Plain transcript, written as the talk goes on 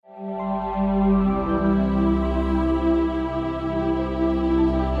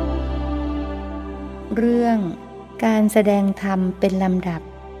การแสดงธรรมเป็นลำดับ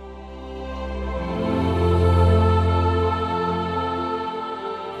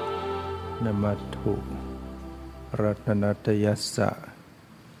นมัตถุรัตนัตยัสสะ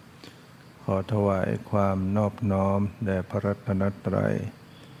ขอถวายความนอบน้อมแด่พระรัตนตรัย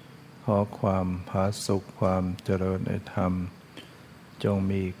ขอความผาสุกความเจริญในธรรมจง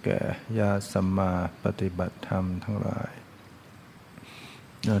มีแก่ญาติสัมมาปฏิบัติธรรมทั้งหลาย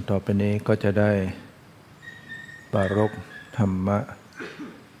ต่อไปนี้ก็จะได้ปรารภธรรมะ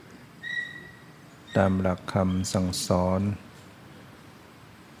ตามหลักคำสั่งสอน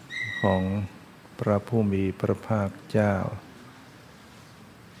ของพระผู้มีพระภาคเจ้า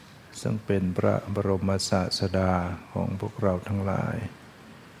ซึ่งเป็นพระบรมศาสดาของพวกเราทั้งหลาย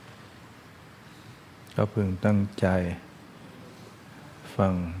ก็พึงตั้งใจฟั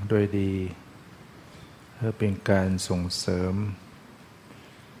งด้วยดีเพื่อเป็นการส่งเสริม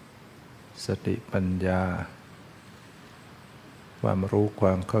สติปัญญาความรู้คว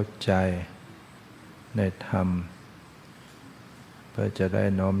ามเข้าใจในธรรมเพื่อจะได้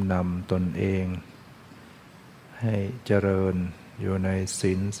น้อมนำตนเองให้เจริญอยู่ใน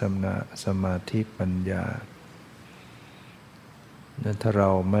ศีลสมาธิปัญญาถ้าเรา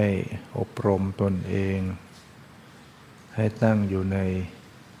ไม่อบรมตนเองให้ตั้งอยู่ใน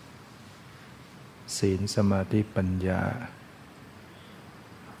ศีลสมาธิปัญญา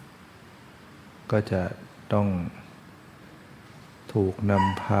ก็จะต้องถูกน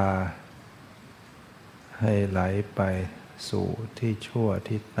ำพาให้ไหลไปสู่ที่ชั่ว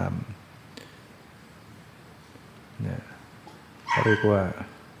ที่ต่ำเนี่ยเรียกว่า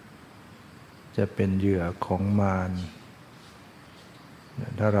จะเป็นเหยื่อของมาร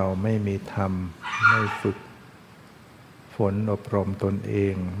ถ้าเราไม่มีธรรมไม่ฝึกฝนอบรมตนเอ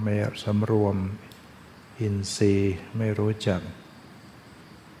งไม่สำรวมอินทรีย์ไม่รู้จัก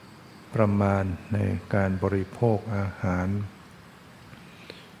ประมาณในการบริโภคอาหาร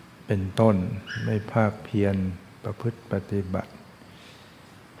เป็นต้นไม่ภาคเพียรประพฤติปฏิบัติ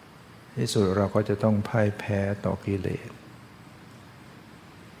ที่สุดเราก็จะต้องพ่ายแพ้ต่อกิเลส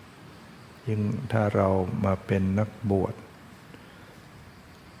ยิ่งถ้าเรามาเป็นนักบวช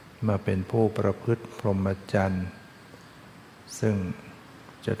มาเป็นผู้ประพฤติพรหมจรรย์ซึ่ง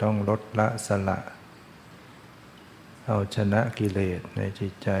จะต้องลดละสละเอาชนะกิเลสในจิ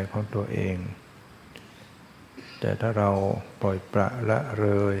ตใจของตัวเองแต่ถ้าเราปล่อยปละละเล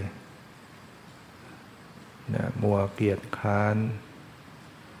ยมัวเกียจค้าน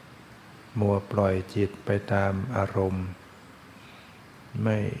มัวปล่อยจิตไปตามอารมณ์ไ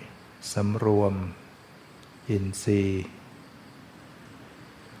ม่สำรวมอินทรีย์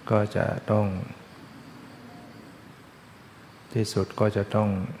ก็จะต้องที่สุดก็จะต้อง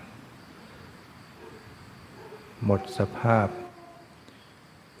หมดสภาพ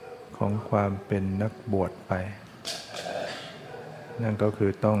ของความเป็นนักบวชไปนั่นก็คื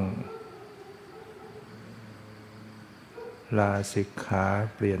อต้องลาสิกขา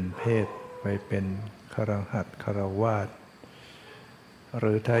เปลี่ยนเพศไปเป็นคฤหัสถ์คฤหัสถ์ห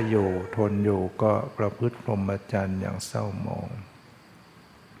รือถ้าอยู่ทนอยู่ก็ประพฤติพรหมจรรย์อย่างเศร้าหมอง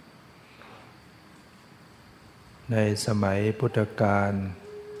ในสมัยพุทธกาล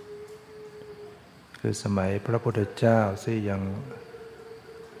คือสมัยพระพุทธเจ้าที่ยัง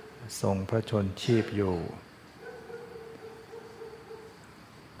ทรงพระชนชีพอยู่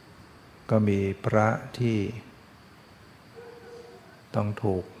ก็มีพระที่ต้อง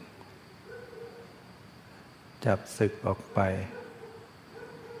ถูกจับศึกออกไป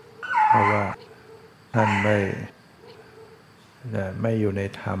เพราะว่าท่านไม่อยู่ใน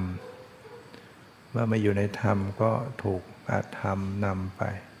ธรรมเมื่อไม่อยู่ในธรรมก็ถูกอธรรมนำไป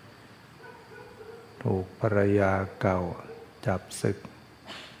ถูกภรรยาเก่าจับศึก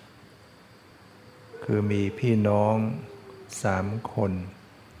คือมีพี่น้อง3 คน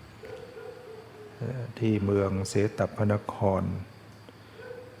ที่เมืองเสตพนคร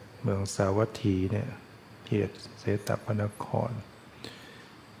เมืองสาวัตถีเนี่ยเขตเสตพนคร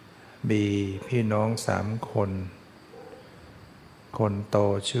มีพี่น้อง3 คนคนโต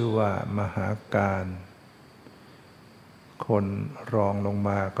ชื่อว่ามหาการคนรองลงม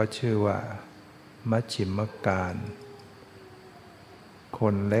าก็ชื่อว่ามัชฌิมการค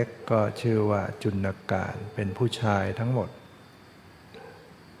นเล็กก็ชื่อว่าจุณการเป็นผู้ชายทั้งหมด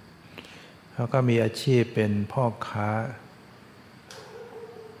แล้วก็มีอาชีพเป็นพ่อค้า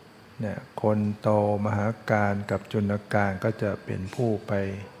เนี่ยคนโตมหาการกับจุณการก็จะเป็นผู้ไ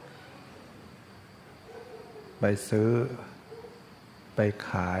ปซื้อไปข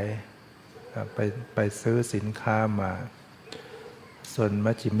ายไปซื้อสินค้ามาส่วน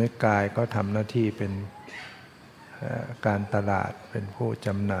มัชฌิมนิกายก็ทำหน้าที่เป็นการตลาดเป็นผู้จ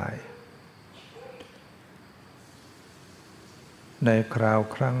ำหน่าย ในคราว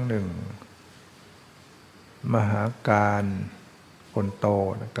ครั้งหนึ่งมหาการคนโต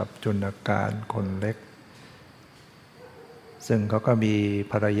กับจุลการคนเล็กซึ่งเขาก็มี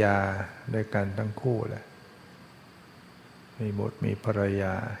ภรรยาด้วยกันทั้งคู่แหละมีบุตรมีภรรย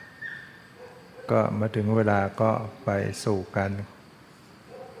าก็มาถึงเวลาก็ไปสู่การ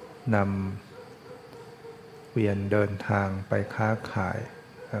นำเวียนเดินทางไปค้าขาย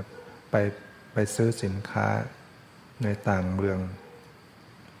ไปซื้อสินค้าในต่างเมือง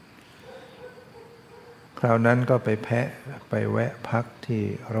คราวนั้นก็ไปแวะพักที่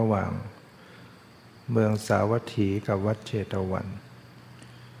ระหว่างเมืองสาวัตถีกับวัดเชตวัน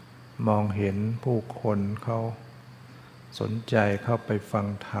มองเห็นผู้คนเขาสนใจเข้าไปฟัง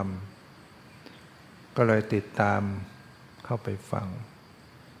ธรรมก็เลยติดตามเข้าไปฟัง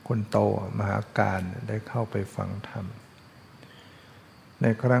คนโตมหาการได้เข้าไปฟังธรรมใน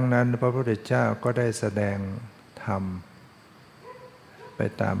ครั้งนั้นพระพุทธเจ้าก็ได้แสดงธรรมไป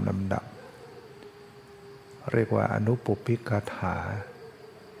ตามลำดับเรียกว่าอนุปุพพิกถา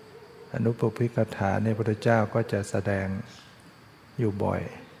อนุปุพพิกถาในพระพุทธเจ้าก็จะแสดงอยู่บ่อย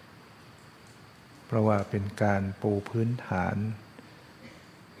เพราะว่าเป็นการปูพื้นฐาน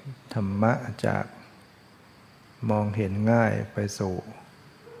ธรรมะจากมองเห็นง่ายไปสู่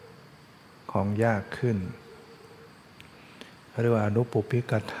ของยากขึ้นเรียกว่าอนุปุพพิ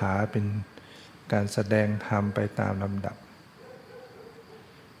กถาเป็นการแสดงธรรมไปตามลำดับ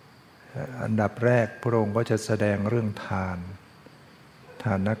อันดับแรกพระองค์ก็จะแสดงเรื่องทานท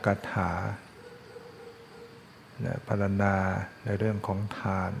านกถาพรรณนาในเรื่องของท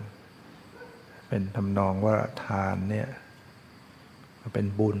านเป็นทำนองว่าทานเนี่ยเป็น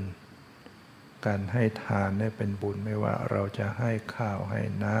บุญการให้ทานเนี่ยเป็นบุญไม่ว่าเราจะให้ข้าวให้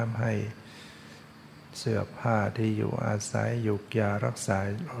น้ำให้เสื้อผ้าที่อยู่อาศัยยุกยารักษา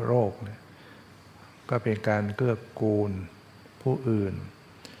โรคเนี่ยก็เป็นการเกื้อกูลผู้อื่น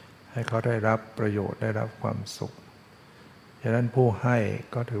ให้เขาได้รับประโยชน์ได้รับความสุขฉะนั้นผู้ให้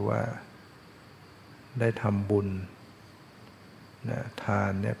ก็ถือว่าได้ทำบุญนะทา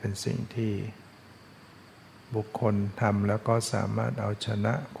นเนี่ยเป็นสิ่งที่บุคคลทำแล้วก็สามารถเอาชน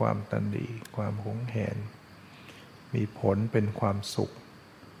ะความตัณฑิความหวงแหนมีผลเป็นความสุข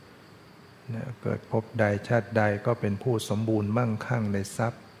นะเกิดพบใดชาติใดก็เป็นผู้สมบูรณ์มั่งคั่งในทรั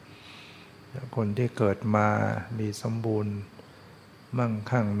พย์คนที่เกิดมามีสมบูรณ์มั่ง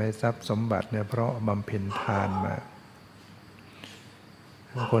คั่งในทรัพย์สมบัติเนี่ยเพราะบำเพ็ญทานมา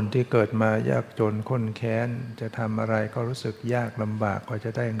คนที่เกิดมายากจนข้นแค้นจะทำอะไรก็รู้สึกยากลำบากกว่าจ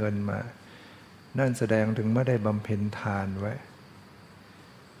ะได้เงินมานั่นแสดงถึงไม่ได้บำเพ็ญทานไว้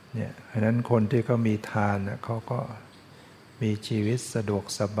เนี่ยเพราะนั้นคนที่เขามีทานเขาก็มีชีวิตสะดวก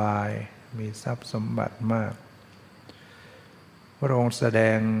สบายมีทรัพย์สมบัติมากพระองค์แสด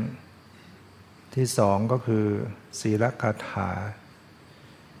งที่สองก็คือศีลคาถา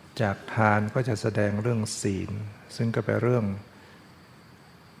จากทานก็จะแสดงเรื่องศีลซึ่งก็เป็นเรื่อง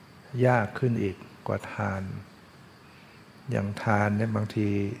ยากขึ้นอีกกว่าทานอย่างทานเนี่ยบางที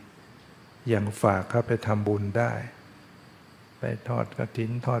อย่างฝากเข้าไปทำบุญได้ไปทอดกฐิ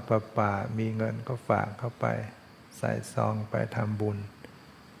นทอดผ้าป่ามีเงินก็ฝากเข้าไปใส่ซองไปทำบุญ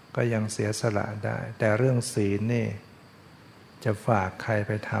ก็ยังเสียสละได้แต่เรื่องศีลนี่จะฝากใครไ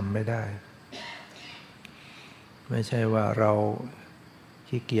ปทำไม่ได้ไม่ใช่ว่าเรา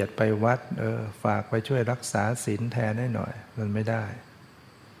ขี้เกียจไปวัดฝากไปช่วยรักษาศีลแทนให้หน่อยมันไม่ได้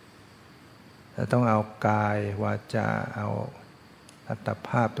แต่ต้องเอากายวาจาเอาอัตภ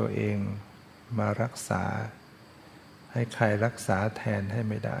าพตัวเองมารักษาให้ใครรักษาแทนให้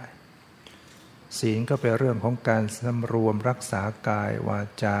ไม่ได้ศีลก็เป็นเรื่องของการสำรวมรักษากายวา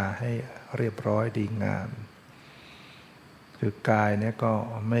จาให้เรียบร้อยดีงามคือกายเนี่ยก็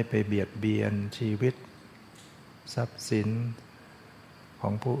ไม่ไปเบียดเบียนชีวิตทรัพย์สินขอ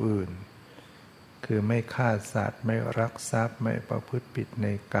งผู้อื่นคือไม่ฆ่าสัตว์ไม่รักทรัพย์ไม่ประพฤติผิดใน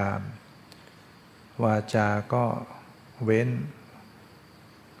กามวาจาก็เว้น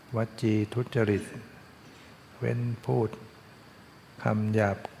วจีทุจริตเว้นพูดคำหย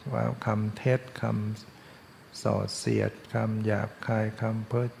าบคำเท็จคำส่อเสียดคำหยาบคายคำ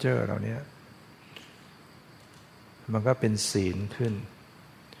เพ้อเจ้อเหล่านี้มันก็เป็นศีลขึ้น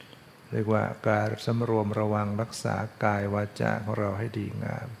เรียกว่าการสำรวมระวังรักษากายวาจาของเราให้ดีง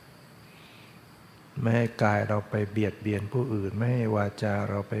ามไม่ให้กายเราไปเบียดเบียนผู้อื่นไม่ให้วาจา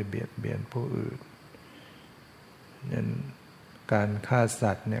เราไปเบียดเบียนผู้อื่นนั้นการฆ่า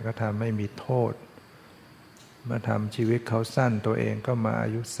สัตว์เนี่ยก็ทำให้มีโทษมาทำชีวิตเขาสั้นตัวเองก็มาอา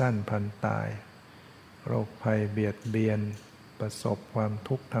ยุสั้นพลันตายโรคภัยเบียดเบียนประสบความ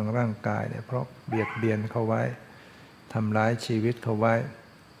ทุกข์ทางร่างกายเนี่ยเพราะเบียดเบียนเขาไว้ทำร้ายชีวิตเขาไว้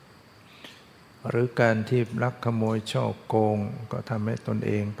หรือการที่ลักขโมยฉ้อโกงก็ทำให้ตนเ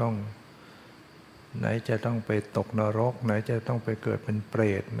องต้องไหนจะต้องไปตกนรกไหนจะต้องไปเกิดเป็นเปร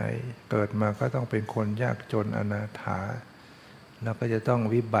ตไหนเกิดมาก็ต้องเป็นคนยากจนอนาถาแล้วก็จะต้อง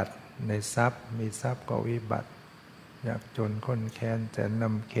วิบัติในทรัพย์มีทรัพย์ก็วิบัติยากจนข้นแค้นแสนล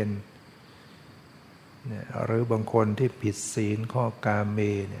ำเค็ญเนี่ยหรือบางคนที่ผิดศีลข้อกาเม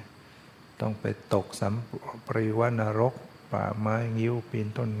เนี่ยต้องไปตกสัมปริวานรกป่าไม้งิ้วปีน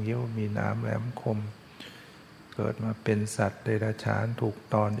ต้นงิ้วมีหนามแหลมคมเกิดมาเป็นสัตว์เดรัจฉานถูก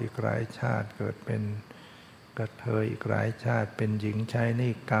ตอนอีกหลายชาติเกิดเป็นกระเทยอีกหลายชาติเป็นหญิงใช้นิ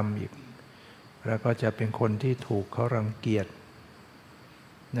กรรมอีกแล้วก็จะเป็นคนที่ถูกเขารังเกียจ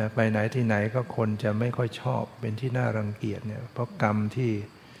นะไปไหนที่ไหนก็คนจะไม่ค่อยชอบเป็นที่น่ารังเกียจเนี่ยเพราะกรรมที่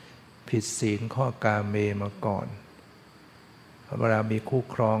ผิดศีลข้อกาเมมาก่อนเวลามีคู่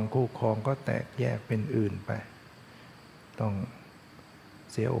ครองก็แตกแยกเป็นอื่นไปต้อง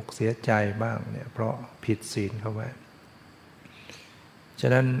เสียอกเสียใจบ้างเนี่ยเพราะผิดศีลเขาไว้ฉ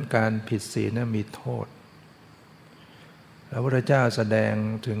ะนั้นการผิดศีลนั้นมีโทษพระพุทธเจ้าแสดง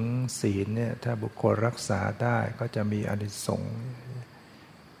ถึงศีลเนี่ยถ้าบุคคลรักษาได้ก็จะมีอานิสงส์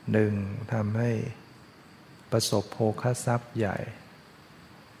หนึ่งทำให้ประสบโภคทรัพย์ใหญ่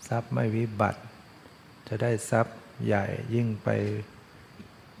ทรัพย์ไม่วิบัติจะได้ทรัพย์ใหญ่ยิ่งไป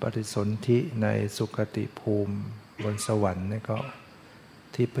ปฏิสนธิในสุคติภูมิบนสวรรค์นี่ก็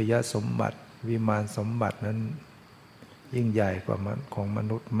ทิพยสมบัติวิมานสมบัตินั้นยิ่งใหญ่กว่าของม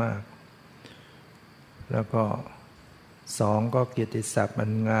นุษย์มากแล้วก็สองก็เกียรติศัพท์มั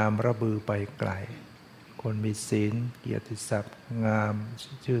นงามระบือไปไกลคนมีศีลเกียรติศัพท์งาม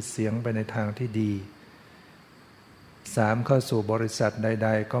ชื่อเสียงไปในทางที่ดีสามเข้าสู่บริษัทใด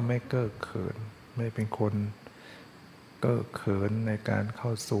ๆก็ไม่เก้อเขินไม่เป็นคนเก้อเขินในการเข้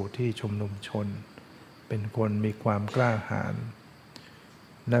าสู่ที่ชุมนุมชนเป็นคนมีความกล้าหาญ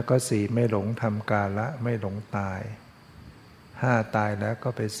แล้วก็สี่ไม่หลงทำกาละไม่หลงตายห้าตายแล้วก็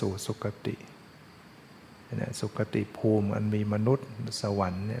ไปสู่สุคติเนี่ยสุคติภูมิอันมีมนุษย์สวร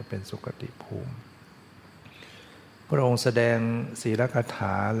รค์เนี่ยเป็นสุคติภูมิพระองค์แสดงศีลคาถ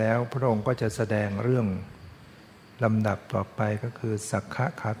าแล้วพระองค์ก็จะแสดงเรื่องลำดับต่อไปก็คือสักขะ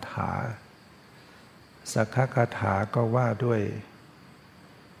คาถาสักขะคาถาก็ว่าด้วย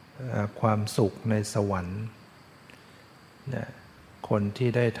ความสุขในสวรรค์เนี่ยคนที่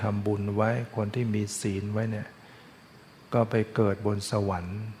ได้ทำบุญไว้คนที่มีศีลไว้เนี่ยก็ไปเกิดบนสวรร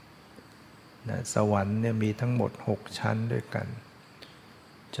ค์นะสวรรค์เนี่ยมีทั้งหมด6ชั้นด้วยกัน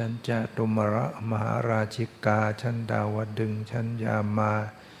ชั้นจตุมระมหาราชิกาชั้นดาวดึงส์ชั้นยามา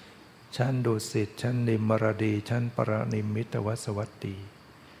ชั้นดุสิตชั้นนิมรดีชั้นปรนิมมิตวสวัตตี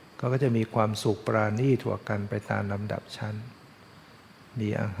ก็จะมีความสุขปราณีตทั่วกันไปตามลำดับชั้นมี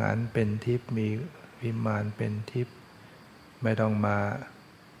อาหารเป็นทิพย์มีวิมานเป็นทิพย์ไม่ต้องมา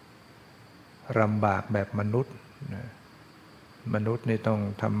ลำบากแบบมนุษย์มนุษย์นี่ต้อง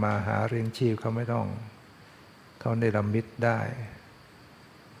ทำมาหาเลี้ยงชีพเขาไม่ต้องเขาเนรมิตได้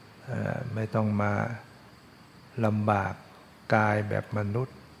ไม่ต้องมาลำบากกายแบบมนุษ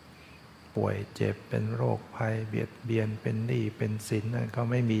ย์ป่วยเจ็บเป็นโรคภัยเบียดเบียนเป็นหนี้เป็นสินนั่นเขา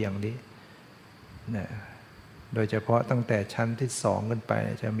ไม่มีอย่างนี้นะโดยเฉพาะตั้งแต่ชั้นที่สองขึ้นไป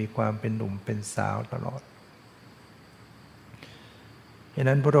จะมีความเป็นหนุ่มเป็นสาวตลอดฉะ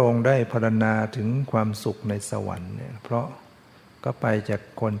นั้นพระองค์ได้พรรณนาถึงความสุขในสวรรค์เนี่ยเพราะก็ไปจาก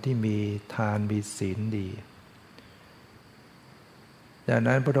คนที่มีทานมีศีลดีจาก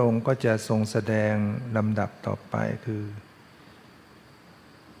นั้นพระองค์ก็จะทรงแสดงลำดับต่อไปคือ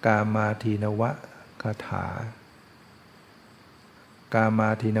กามาทีนวคาถากามา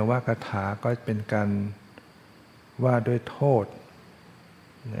ทีนวคาถาก็เป็นการว่าด้วยโทษ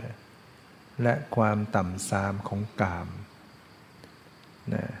และความต่ำทรามของกาม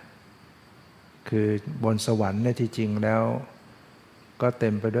คือบนสวรรค์เนี่ยที่จริงแล้วก็เต็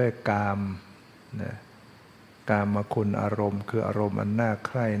มไปด้วยกามกามคุณอารมณ์คืออารมณ์อันน่าใ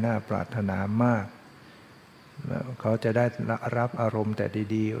คร่น่าปรารถนามากเขาจะได้รับอารมณ์แต่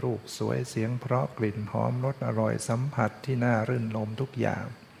ดีๆรูปสวยเสียงเพราะกลิ่นหอมรสอร่อยสัมผัสที่น่ารื่นรมทุกอย่าง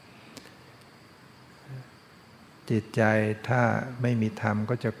จิตใจถ้าไม่มีธรรม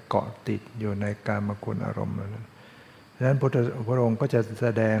ก็จะเกาะติดอยู่ในกามคุณอารมณ์นั้นดังนั้นพระองค์ก็จะแส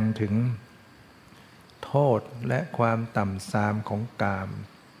ดงถึงโทษและความต่ำทรามของกาม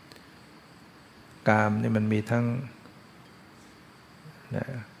กามนี่มันมีทั้ง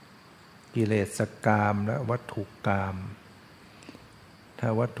กิเลสกามและวัตถุกามถ้า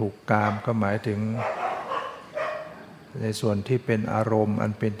วัตถุกามก็หมายถึงในส่วนที่เป็นอารมณ์อั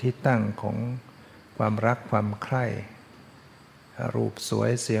นเป็นที่ตั้งของความรักความใคร่รูปสว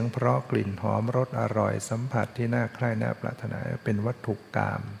ยเสียงเพราะกลิ่นหอมรสอร่อยสัมผัสที่น่าใคร่น่าปรารถนาเป็นวัตถุก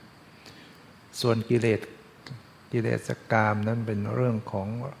าม ส่วนกิเลสกามนั้นเป็นเรื่องของ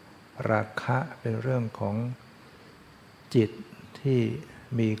ราคะเป็นเรื่องของจิตที่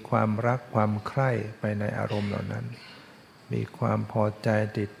มีความรักความใคร่ไปในอารมณ์เหล่านั้นมีความพอใจ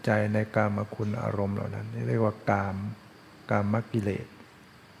ติดใจในกามคุณอารมณ์เหล่านั้นนี่เรียกว่ากามกิเลส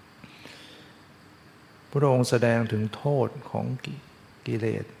พระองค์แสดงถึงโทษของกิ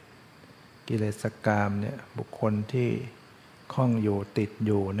เลสกามเนี่ยบุคคลที่คล้องอยู่ติดอ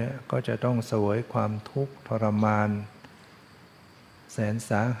ยู่เนี่ยก็จะต้องเสวยความทุกข์ทรมานแสนส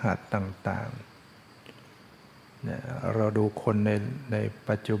าหัสต่างๆเนี่ยเราดูคนใน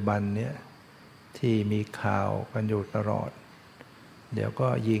ปัจจุบันเนี่ยที่มีข่าวกันอยู่ตลอดเดี๋ยวก็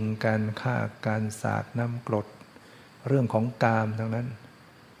ยิงกันฆ่ากันสาดน้ำกรดเรื่องของกามทั้งนั้น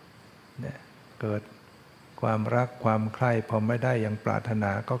เนี่ยเกิดความรักความใคร่พอไม่ได้อย่างปรารถน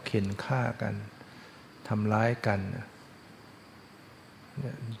าก็เข็นฆ่ากันทำร้ายกัน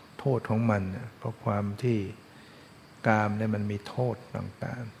โทษของมันเพราะความที่กามเนี่ยมันมีโทษ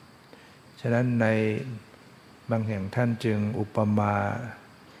ต่างๆฉะนั้นในบางแห่งท่านจึงอุปมา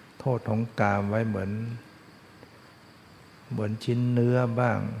โทษของกามไว้เหมือนชิ้นเนื้อบ้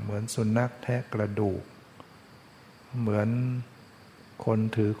างเหมือนสุนัขแทะกระดูกเหมือนคน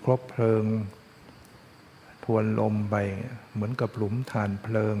ถือครบเพลิงทวนลมไปเหมือนกับหลุมฐานเพ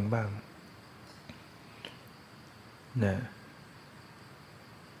ลิงบ้างเนี่ย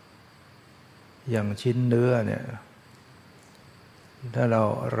อย่างชิ้นเนื้อเนี่ยถ้า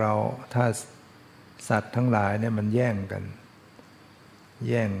ถ้าสัตว์ทั้งหลายเนี่ยมันแย่งกัน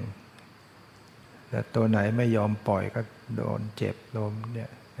แย่งแต่ตัวไหนไม่ยอมปล่อยก็โดนเจ็บโดนเนี่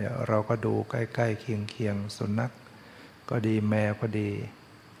ยเราก็ดูใกล้ๆเคียงสุนัขก็ดีแมวก็ดี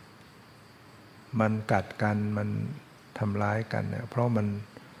มันกัดกันมันทำร้ายกันเนี่ยเพราะมัน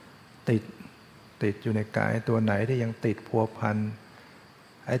ติดอยู่ในกายตัวไหนที่ยังติดพัวพัน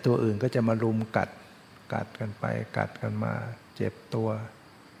ไอ้ตัวอื่นก็จะมารุมกัดกันไปกัดกันมาเจ็บตัว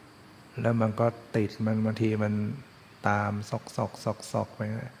แล้วมันก็ติดมันบางทีมันตามซอกไป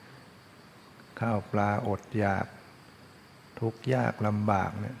ข้าวปลาอดอยากทุกข์ยากลำบา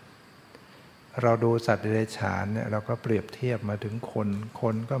กเนี่ยเราดูสัตว์เดรัจฉานเนี่ยเราก็เปรียบเทียบมาถึงค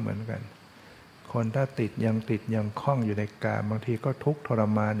นก็เหมือนกันคนถ้าติดยังคล้องอยู่ในกามบางทีก็ทุกข์ทร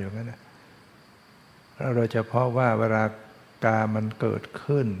มานอยู่งั้นนะโดยเฉพาะว่าเวลากามมันเกิด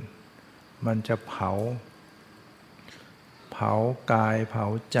ขึ้นมันจะเผากายเผา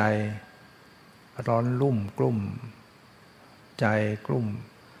ใจร้อนรุ่มกลุ่มใจกลุ่ม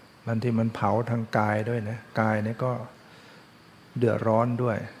มันที่มันเผาทางกายด้วยนะกายนี่ก็เดือดร้อนด้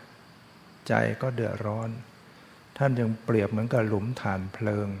วยใจก็เดือดร้อนท่านจึงเปรียบเหมือนกับหลุมฐานเพ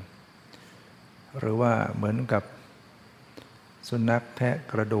ลิงหรือว่าเหมือนกับสุนัขแทะ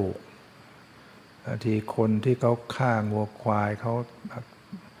กระดูกทีคนที่เขาฆ่างัวควายเขา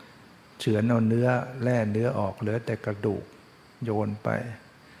เฉือนเอาเนื้อแล่เนื้อออกเหลือแต่กระดูกโยนไป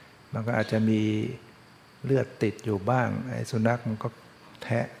มันก็อาจจะมีเลือดติดอยู่บ้างไอ้สุนัขมันก็แท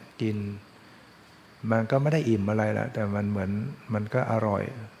ะกินมันก็ไม่ได้อิ่มอะไรละแต่มันเหมือนมันก็อร่อย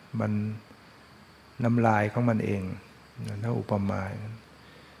มันน้ำลายของมันเองถ้าอุปมา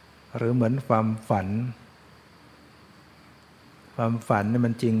หรือเหมือนความฝันนี่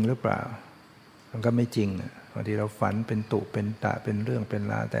มันจริงหรือเปล่ามันก็ไม่จริงบางทีเราฝันเป็นตุเป็นตะเป็นเรื่องเป็น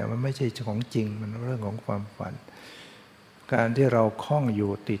ราวแต่มันไม่ใช่ของจริงมันเรื่องของความฝันการที่เราคล้องอ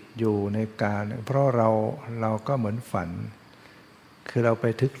ยู่ติดอยู่ในการเพราะเราก็เหมือนฝันคือเราไป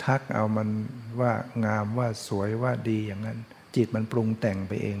ทึกทักเอามันว่างามว่าสวยว่าดีอย่างนั้นจิตมันปรุงแต่งไ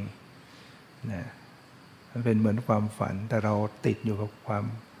ปเองนะมันเป็นเหมือนความฝันแต่เราติดอยู่กับความ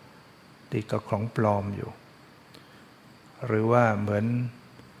ติดกับของปลอมอยู่หรือว่าเหมือน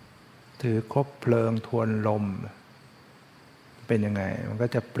ถือคบเพลิงทวนลมเป็นยังไงมันก็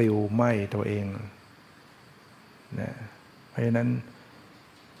จะปลิวไหม้ตัวเองนะเพราะฉะนั้น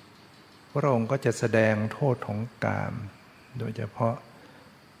พระองค์ก็จะแสดงโทษของกามโดยเฉพาะ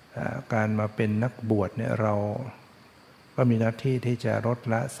การมาเป็นนักบวชเนี่ยเราก็มีหน้าที่ที่จะลด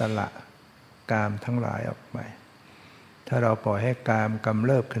ละสละกามทั้งหลายออกไปถ้าเราปล่อยให้กามกำเ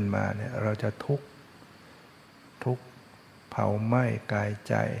ริบขึ้นมาเนี่ยเราจะทุกข์เผาไหม้กาย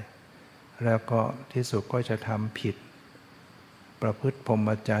ใจแล้วก็ที่สุดก็จะทำผิดประพฤติพรหม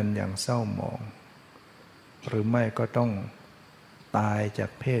จรรย์อย่างเศร้าหมองหรือไม่ก็ต้องตายจา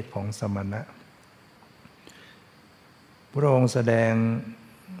กเพศของสมณะพระองค์แสดง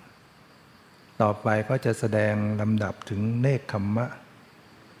ต่อไปก็จะแสดงลำดับถึงเนกขั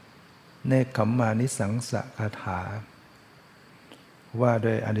มมานิสังสคาถาว่าโด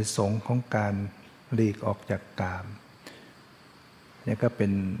ยอานิสงส์ของการหลีกออกจากกามนี่ก็เป็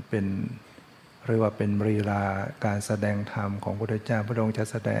นเรียกว่าเป็นลีลาการแสดงธรรมของพระพุทธเจ้าพระองค์จะ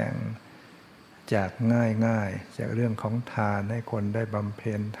แสดง จากง่ายๆจากเรื่องของทานให้คนได้บำเ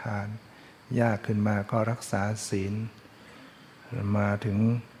พ็ญทานยากขึ้นมาก็รักษาศีลมาถึง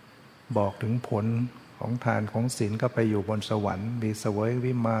บอกถึงผลของทานของศีลก็ไปอยู่บนสวรรค์มีเสวย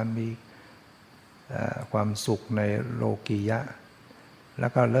วิมานมีความสุขในโลกียะแล้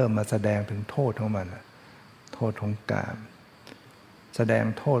วก็เริ่มมาแสดงถึงโทษของมันโทษของกามแสดง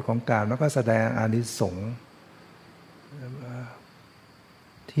โทษของกามแล้วก็แสดงอานิสงส์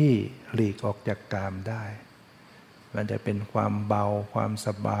ที่หลีกออกจากกามได้มันจะเป็นความเบาความส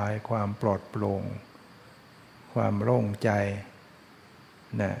บายความปลอดโปร่งความโล่งใจ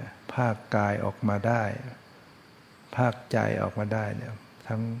เนี่ยภาคกายออกมาได้ภาคใจออกมาได้เนี่ย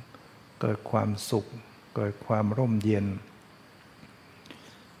ทั้งเกิดความสุขเกิดความร่มเย็น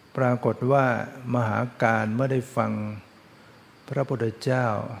ปรากฏว่ามหาการเมื่อได้ฟังพระพุทธเจ้า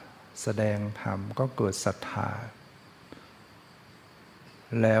แสดงธรรมก็เกิดศรัทธา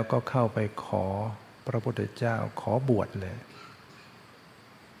แล้วก็เข้าไปขอพระพุทธเจ้าขอบวชเลย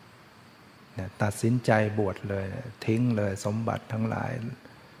ตัดสินใจบวชเลยทิ้งเลยสมบัติทั้งหลาย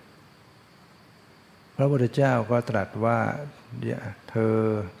พระพุทธเจ้าก็ตรัสว่าเธอ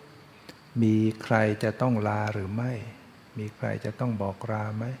มีใครจะต้องลาหรือไม่มีใครจะต้องบอกลา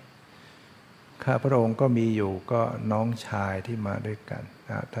ไหมข้าพระองค์ก็มีอยู่ก็น้องชายที่มาด้วยกัน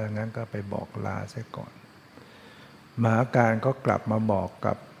ถ้างั้นก็ไปบอกลาเสียก่อนมหาการก็กลับมาบอก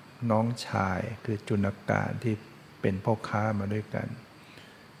กับน้องชายคือจุลการที่เป็นพ่อค้ามาด้วยกัน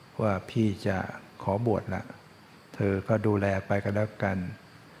ว่าพี่จะขอบวชละเธอก็ดูแลไปกันแล้วกัน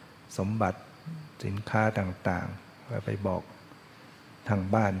สมบัติสินค้าต่างๆไปบอกทาง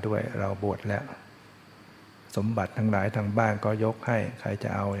บ้านด้วยเราบวชแล้วสมบัติทั้งหลายทางบ้านก็ยกให้ใครจะ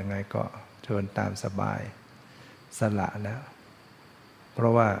เอายังไงก็เชิญตามสบายสละแล้วเพรา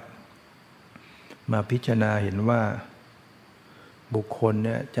ะว่ามาพิจารณาเห็นว่าบุคคลเ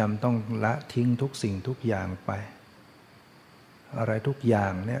นี่ยจำต้องละทิ้งทุกสิ่งทุกอย่างไปอะไรทุกอย่า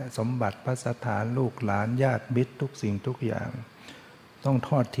งเนี่ยสมบัติภัสถานลูกหลานญาติมิตรทุกสิ่งทุกอย่างต้องท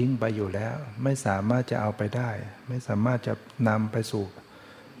อดทิ้งไปอยู่แล้วไม่สามารถจะเอาไปได้ไม่สามารถจะนำไปสู่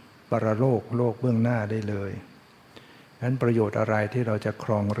ปรโลกโลกเบื้องหน้าได้เลยฉะนั้นประโยชน์อะไรที่เราจะค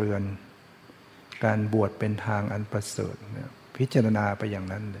รองเรือนการบวชเป็นทางอันประเสริฐพิจารณาไปอย่าง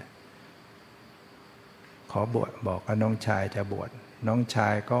นั้นเลยขอบวชบอกว่าน้องชายจะบวชน้องชา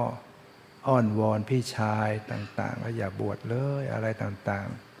ยก็อ้อนวอนพี่ชายต่างๆว่าอย่าบวชเลยอะไรต่าง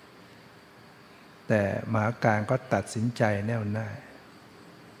ๆแต่มหาการก็ตัดสินใจแน่วแน่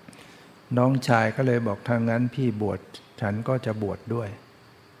น้องชายก็เลยบอกถ้างั้นพี่บวชฉันก็จะบวชด้วย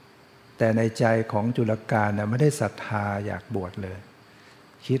แต่ในใจของจุลกาณไม่ได้ศรัทธาอยากบวชเลย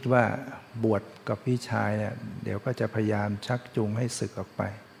คิดว่าบวชกับพี่ชายเนี่ยเดี๋ยวก็จะพยายามชักจูงให้สึกออกไป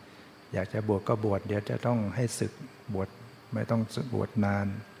อยากจะบวชก็บวชเดี๋ยวจะต้องให้สึกบวชไม่ต้องบวชนาน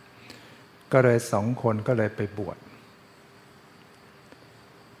ก็เลยสองคนก็เลยไปบวช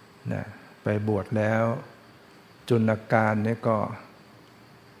นะไปบวชแล้วจุลกาณเนี่ยก็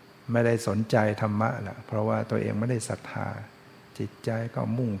ไม่ได้สนใจธรรมะละเพราะว่าตัวเองไม่ได้ศรัทธาจิตใจก็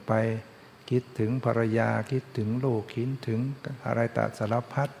มุ่งไปคิดถึงภรรยาคิดถึงลูกคิดถึงอะไรต่างสาร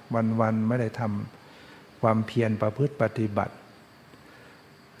พัดวันๆไม่ได้ทำความเพียรประพฤติปฏิบัติ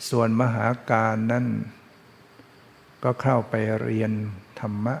ส่วนมหาการนั้นก็เข้าไปเรียนธร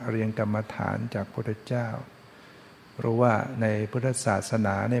รมะเรียนกรรมฐานจากพระพุทธเจ้ารู้ว่าในพุทธศาสน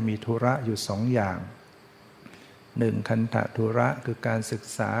าเนี่ยมีธุระอยู่สองอย่างหนึ่งคันธธุระคือการศึก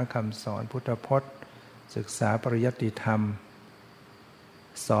ษาคำสอนพุทธพจน์ศึกษาปริยัติธรรม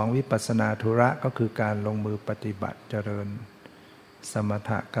สองวิปัสสนาธุระก็คือการลงมือปฏิบัติเจริญสม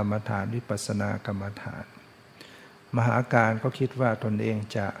ถกรรมฐานวิปัสสนากรรมฐานมหาการก็คิดว่าตนเอง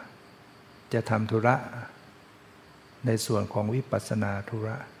จะทำธุระในส่วนของวิปัสสนาธุร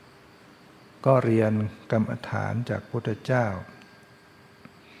ะก็เรียนกรรมฐานจากพระพุทธเจ้า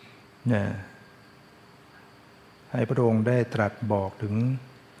เนี่ยให้พระองค์ได้ตรัสบอกถึง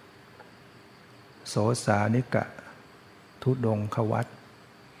โสสานิกะทุดงควัตร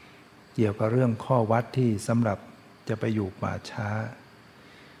เกี่ยวกับเรื่องข้อวัดที่สำหรับจะไปอยู่ป่าช้า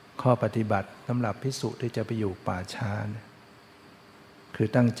ข้อปฏิบัติสำหรับภิกษุที่จะไปอยู่ป่าช้าคือ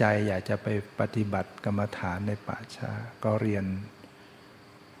ตั้งใจอยากจะไปปฏิบัติกรรมฐานในป่าช้าก็เรียน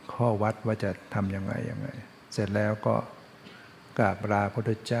ข้อวัดว่าจะทำยังไงเสร็จแล้วก็กราบลาพระพุท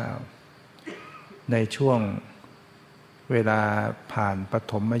ธเจ้าในช่วงเวลาผ่านป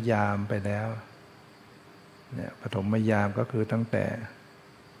ฐมยามไปแล้วเนี่ยปฐมยามก็คือตั้งแต่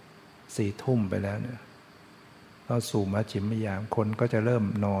4 ทุ่มไปแล้วเนี่ยเข้าสู่มัชฌิมยามคนก็จะเริ่ม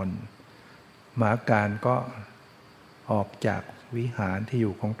นอนมหาการก็ออกจากวิหารที่อ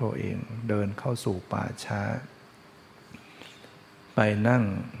ยู่ของตัวเองเดินเข้าสู่ป่าช้า ไปนั่ง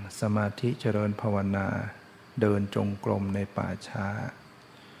สมาธิเจริญภาวนาเดินจงกรมในป่าช้า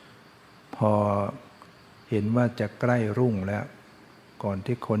พอเห็นว่าจะใกล้รุ่งแล้วก่อน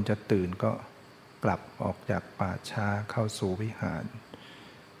ที่คนจะตื่นก็กลับออกจากป่าช้าเข้าสู่วิหาร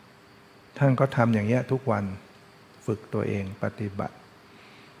ท่านก็ทำอย่างเงี้ยทุกวันฝึกตัวเองปฏิบัติ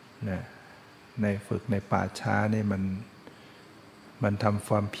นะในฝึกในป่าช้านี่มันทำค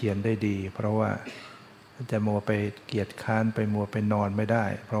วามเพียรได้ดีเพราะว่าจะมัวไปเกียจค้านไปมัวไปนอนไม่ได้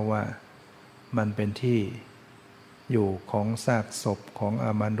เพราะว่ามันเป็นที่อยู่ของซากศพของอ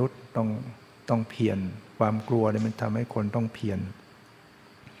มนุษย์ต้องเพียรความกลัวเนี่ยมันทำให้คนต้องเพียร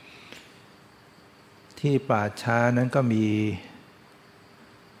ที่ป่าช้านั้นก็มี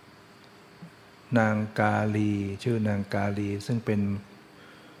นางกาลีชื่อนางกาลีซึ่งเป็น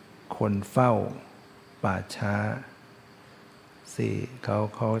คนเฝ้าป่าช้า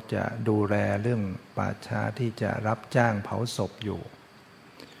เขาจะดูแลเรื่องป่าช้าที่จะรับจ้างเผาศพอยู่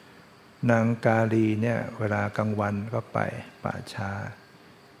นางกาลีเนี่ยเวลากลางวันก็ไปป่าช้า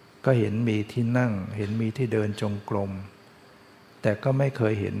ก็เห็นมีที่นั่งเห็นมีที่เดินจงกรมแต่ก็ไม่เค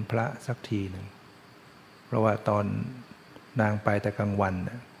ยเห็นพระสักทีหนึ่งเพราะว่าตอนนางไปแต่กลางวัน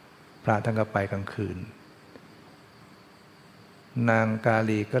พระท่านก็ไปกลางคืนนางกา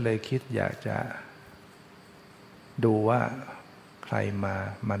ลีก็เลยคิดอยากจะดูว่าใคร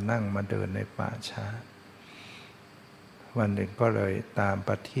มานั่งมาเดินในป่าช้าวันหนึ่งก็เลยตามป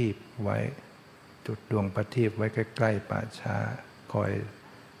ระทีปไว้จุดดวงประทีปไว้ใกล้ๆป่าช้าคอย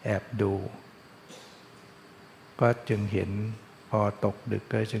แอบดูก็จึงเห็นพอตกดึก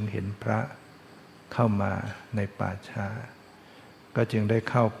ก็จึงเห็นพระเข้ามาในป่าช้าก็จึงได้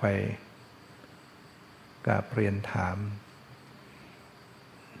เข้าไปกราบเรียนถาม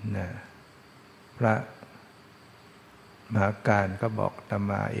นะพระมหาการก็บอกอาต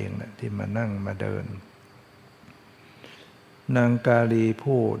มาเองนะที่มานั่งมาเดินนางกาลี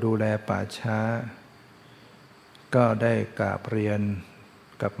ผู้ดูแลป่าช้าก็ได้กราบเรียน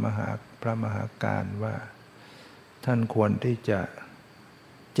กับพระมหาการว่าท่านควรที่จะ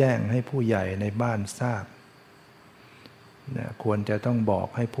แจ้งให้ผู้ใหญ่ในบ้านทราบนะควรจะต้องบอก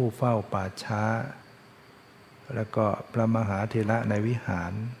ให้ผู้เฝ้าป่าช้าแล้วก็พระมหาเถระในวิหา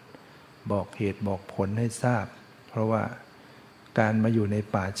รบอกเหตุบอกผลให้ทราบเพราะว่าการมาอยู่ใน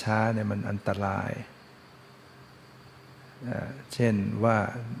ป่าช้าเนี่ยมันอันตรายเช่นว่า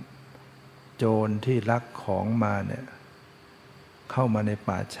โจรที่ลักของมาเนี่ยเข้ามาใน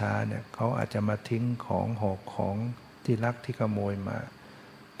ป่าช้าเนี่ยเขาอาจจะมาทิ้งของหอกของที่ลักที่ขโมยมา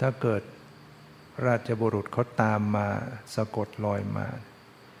ถ้าเกิดราชบุรุษเขาตามมาสะกดรอย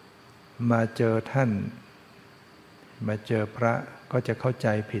มาเจอท่านมาเจอพระก็จะเข้าใจ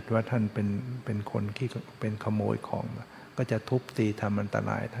ผิดว่าท่านเป็นคนที่เป็นขโมยของก็จะทุบตีทำอันตร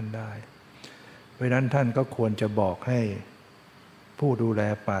ายท่านได้เพราะฉะนั้นท่านก็ควรจะบอกให้ผู้ดูแล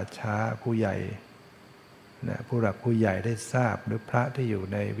ป่าช้าผู้ใหญ่นะผู้หลักผู้ใหญ่ได้ทราบหรือพระที่อยู่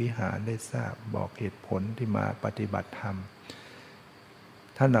ในวิหารได้ทราบบอกเหตุผลที่มาปฏิบัติธรรม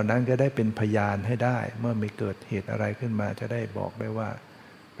ท่านเหล่านั้นก็ได้เป็นพยานให้ได้เมื่อมีเกิดเหตุอะไรขึ้นมาจะได้บอกได้ว่า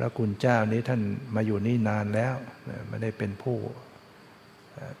พระคุณเจ้านี้ท่านมาอยู่นี่นานแล้วไม่ได้เป็นผู้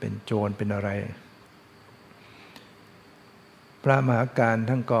เป็นโจรเป็นอะไรพระมหาการ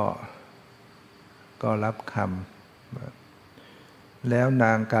ท่านก็รับคำแล้วน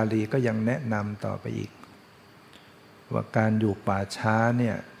างกาลีก็ยังแนะนำต่อไปอีกว่าการอยู่ป่าช้าเ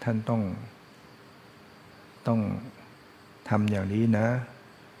นี่ยท่านต้องทำอย่างนี้นะ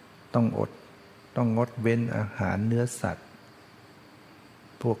ต้องงดเว้นอาหารเนื้อสัตว์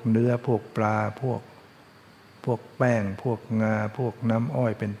พวกเนื้อพวกปลาพวกแป้งพวกงาพวกน้ำอ้อ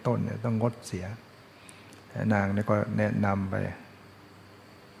ยเป็นต้นเนี่ยต้องงดเสียนางนี่ก็แนะนำไป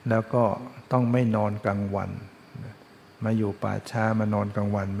แล้วก็ต้องไม่นอนกลางวันมาอยู่ป่าช้ามานอนกลาง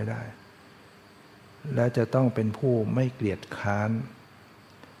วันไม่ได้และจะต้องเป็นผู้ไม่เกลียดค้าน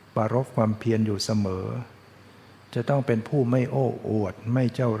ปรารภความเพียรอยู่เสมอจะต้องเป็นผู้ไม่โอ้อวดไม่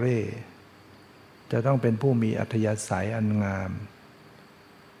เจ้าเร่ห์จะต้องเป็นผู้มีอัธยาศัยอันงาม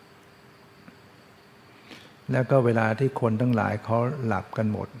แล้วก็เวลาที่คนทั้งหลายเขาหลับกัน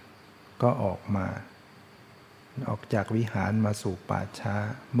หมดก็ออกจากวิหารมาสู่ป่าช้า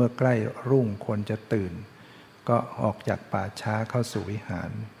เมื่อใกล้รุ่งคนจะตื่นก็ออกจากป่าช้าเข้าสู่วิหา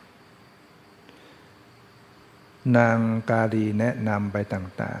รนางกาลีแนะนำไป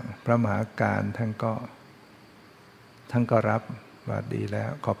ต่างๆพระมหาการท่านก็รับว่าดีแล้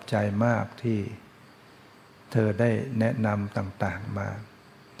วขอบใจมากที่เธอได้แนะนำต่างๆมา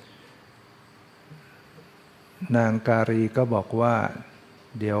นางการีก็บอกว่า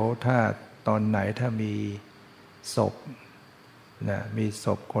เดี๋ยวถ้าตอนไหนถ้ามีศพนะมีศ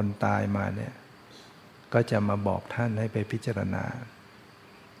พคนตายมาเนี่ย ก็จะมาบอกท่านให้ไปพิจารณา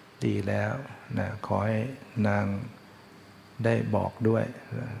ดีแล้วนะขอให้นางได้บอกด้วย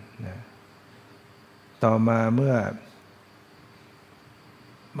นะต่อมาเมื่อ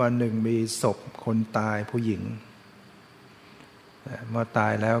วันหนึ่งมีศพคนตายผู้หญิงเมื่อตา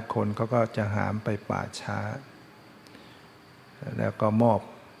ยแล้วคนเขาก็จะหามไปป่าช้าแล้วก็มอบ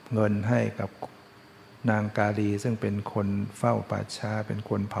เงินให้กับนางกาลีซึ่งเป็นคนเฝ้าป่าช้าเป็น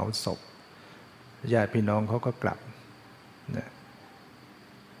คนเผาศพญาติพี่น้องเขาก็กลับนะ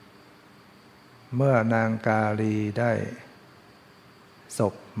เมื่อนางกาลีได้ศ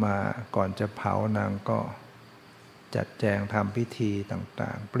พมาก่อนจะเผานางก็จัดแจงทำพิธีต่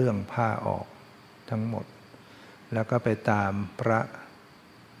างๆเปลื้องผ้าออกทั้งหมดแล้วก็ไปตามพระ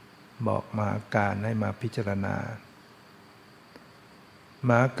บอกมหาการให้มาพิจารณาม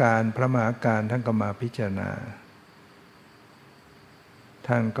หาการพระมหาการท่านก็มาพิจารณา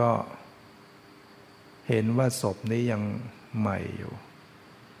ท่านก็เห็นว่าศพนี้ยังใหม่อยู่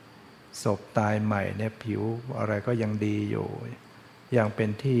ศพตายใหม่เนี่ยผิวอะไรก็ยังดีอยู่ยังเป็น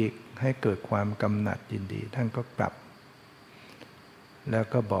ที่ให้เกิดความกำหนัดยินดีท่านก็กลับแล้ว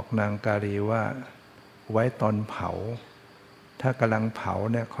ก็บอกนางกาลีว่าไว้ตอนเผาถ้ากำลังเผา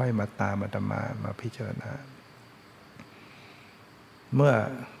เนี่ยค่อยมาตามอาตมาพิจารณาเมื่อ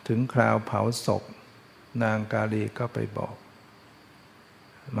ถึงคราวเผาศพนางกาลีก็ไปบอก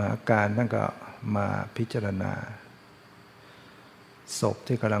มหาการท่านก็มาพิจารณาศพ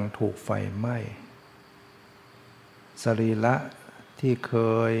ที่กำลังถูกไฟไหม้สรีระที่เค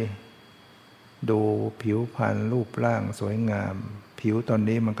ยดูผิวพรรณรูปร่างสวยงามผิวตอน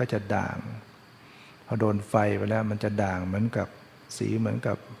นี้มันก็จะด่างพอโดนไฟไปแล้วมันจะด่างเหมือนกับสี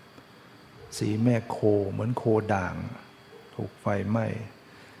แม่โคเหมือนโคด่างถูกไฟไหม้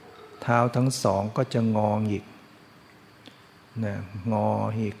เท้าทั้งสองก็จะงอหงิกนะงอ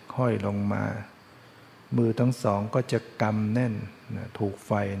หงิกห้อยลงมามือทั้งสองก็จะกำแน่นนะถูกไ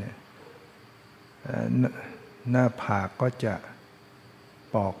ฟเนี่ยหน้าผากก็จะ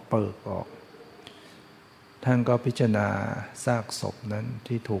ปอกเปิกออกท่านก็พิจารณาซากศพนั้น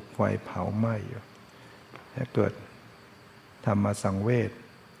ที่ถูกไฟเผาไหม้อยู่ให้เกิดธรรมสังเวช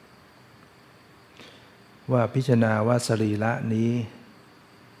ว่าพิจารณาว่าสรีระนี้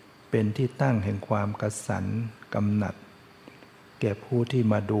เป็นที่ตั้งแห่งความกสันกำหนัดแก่ผู้ที่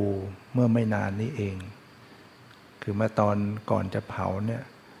มาดูเมื่อไม่นานนี้เองคือเมื่อตอนก่อนจะเผาเนี่ย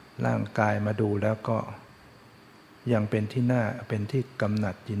ร่างกายมาดูแล้วก็ยังเป็นที่น่าเป็นที่กำห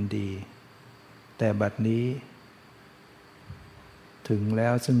นัดยินดีแต่บัดนี้ถึงแล้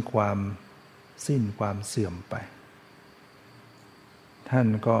วซึ่งความสิ้นความเสื่อมไปท่าน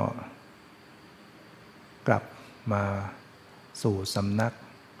ก็กลับมาสู่สำนัก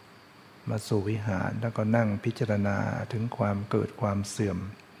มาสู่วิหารแล้วก็นั่งพิจารณาถึงความเกิดความเสื่อม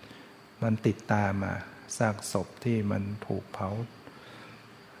มันติดตามมาซากศพที่มันถูกเผา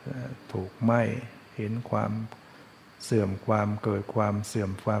ถูกไหม้เห็นความเสื่อมความเกิดความเสื่อ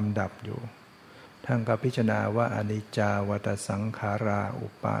มความดับอยู่ท่านก็พิจารณาว่าอนิจจาวัฏสังขาราอุ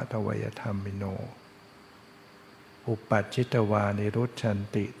ปาทวยธรรมิโนอุปัชชิตวานิรุชชัน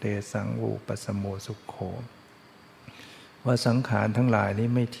ติเตสังวูปสมโมสุขโขว่าสังขารทั้งหลายนี้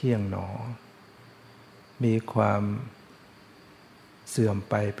ไม่เที่ยงหนอมีความเสื่อม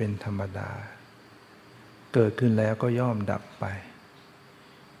ไปเป็นธรรมดาเกิดขึ้นแล้วก็ย่อมดับไป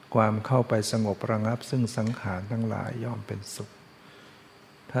ความเข้าไปสงบระงับซึ่งสังขารทั้งหลายย่อมเป็นสุข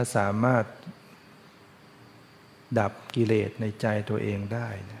ถ้าสามารถดับกิเลสในใจตัวเองได้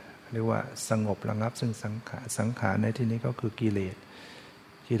เรียกว่าสงบระงับซึ่งสังขารในที่นี้ก็คือกิเลส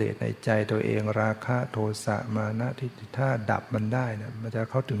ในใจตัวเองราคะโทสะมานะทิฏฐิถ้าดับมันได้เนี่ยมันจะ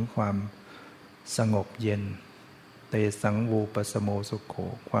เข้าถึงความสงบเย็นเตสังวูปสโมสุขโข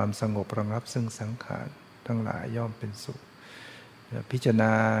ความสงบระงับซึ่งสังขารทั้งหลายย่อมเป็นสุขพิจารณ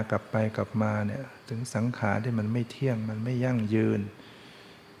ากลับไปกลับมาเนี่ยถึงสังขารที่มันไม่เที่ยงมันไม่ยั่งยืน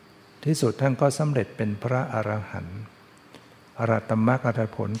ที่สุดท่านก็สำเร็จเป็นพระอรหันต์อรหัตมรรคอรหัต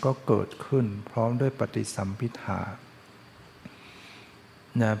ผลก็เกิดขึ้นพร้อมด้วยปฏิสัมภิทา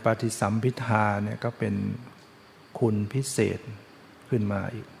ปฏิสัมภิทาเนี่ยก็เป็นคุณพิเศษขึ้นมา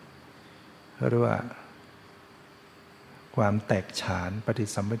อีกเรียกว่าความแตกฉานปฏิ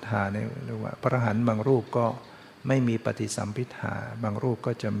สัมภิทาเนี่ยเรียกว่าพระอรหันต์บางรูปก็ไม่มีปฏิสัมภิทาบางรูป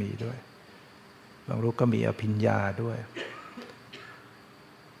ก็จะมีด้วยบางรูปก็มีอภิญญาด้วย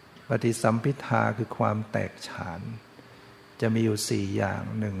ปฏิสัมภิทาคือความแตกฉานจะมีอยู่4อย่าง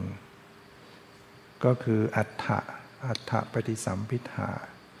หนึ่งก็คืออัฏฐปฏิสัมภิทา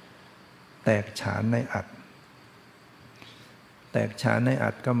แตกฉานในอัฏแตกฉานในอั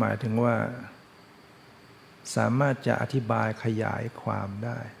ฏก็หมายถึงว่าสามารถจะอธิบายขยายความไ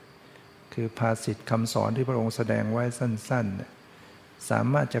ด้ คือภาษิตคำสอนที่พระองค์แสดงไว้สั้นๆสา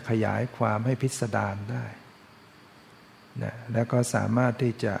มารถจะขยายความให้พิสดารได้นะแล้วก็สามารถ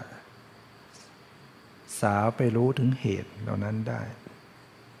ที่จะสาวไปรู้ถึงเหตุเหล่านั้นได้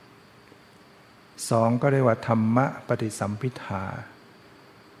สองก็เรียกว่าธรรมะปฏิสัมภิทา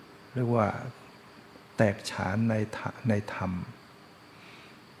เรียกว่าแตกฉานในธรรม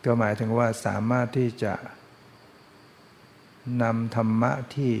ก็หมายถึงว่าสามารถที่จะนำธรรมะ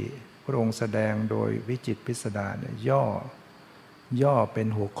ที่พระองค์แสดงโดยวิจิตรพิสดารเนี่ยย่อเป็น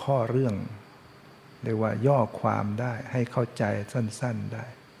หัวข้อเรื่องเรียกว่าย่อความได้ให้เข้าใจสั้นๆได้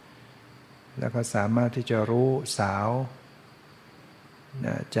แล้วก็สามารถที่จะรู้สาว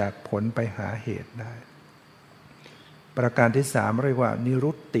จากผลไปหาเหตุได้ประการที่สามเรียกว่านิ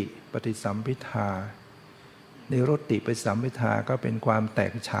รุตติปฏิสัมภิทานิรุตติปฏิสัมภิทาก็เป็นความแต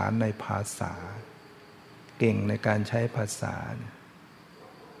กฉานในภาษาเก่งในการใช้ภาษา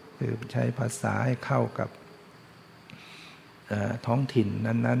คือใช้ภาษาให้เข้ากับท้องถิ่น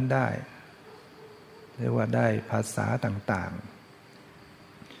นั้นๆได้เรียกว่าได้ภาษาต่าง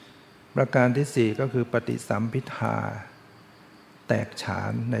ๆประการที่สี่ก็คือปฏิสัมภิทาแตกฉา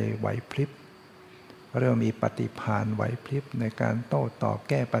นในไหวพริบเรียกว่ามีปฏิภาณไหวพริบในการโต้ตอบ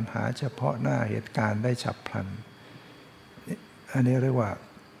แก้ปัญหาเฉพาะหน้าเหตุการณ์ได้ฉับพลันอันนี้เรียกว่า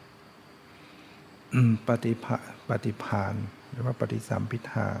ปฏิภาณหรือว่าปฏิสัมภิ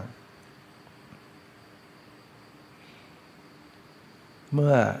ทาเ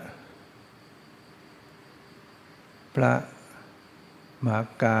มื่อพระมหา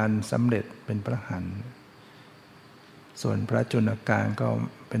การสำเร็จเป็นพระหันต์ส่วนพระจุลกาลก็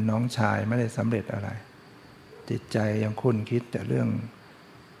เป็นน้องชายไม่ได้สำเร็จอะไรจิตใจยังคุ้นคิดแต่เรื่อง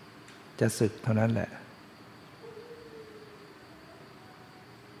จะสึกเท่านั้นแหละ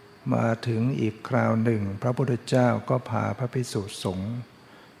มาถึงอีกคราวหนึ่งพระพุทธเจ้าก็พาพระภิกษุสงฆ์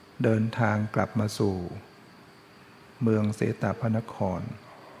เดินทางกลับมาสู่เมืองเสตพนคร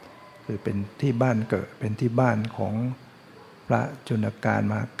คือเป็นที่บ้านเกิดเป็นที่บ้านของพระจุลกาล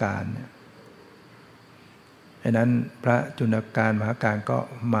มหาการเนี่ยดังนั้นพระจุลกาลมหาการก็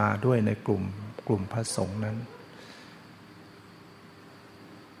มาด้วยในกลุ่มพระสงฆ์นั้น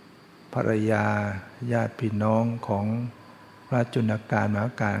ภรรยาญาติพี่น้องของพระจุลกาลมหา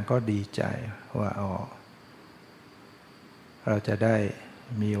การก็ดีใจว่าเราจะได้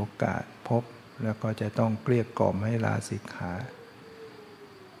มีโอกาสพบแล้วก็จะต้องเกลี้ยกล่อมให้ลาสิกขา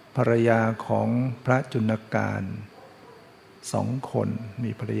ภรรยาของพระจุลกาล2 คน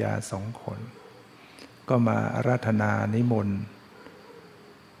มีภรรยา2 คนก็มาอาราธนานิมนต์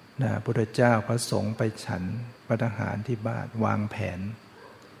พระพุทธเจ้าพระสงฆ์ไปฉันภัตตาหารที่บ้านวางแ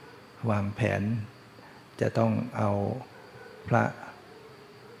ผนจะต้องเอาพระ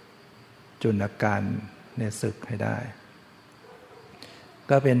จุลกาลเนี่ยศึกให้ได้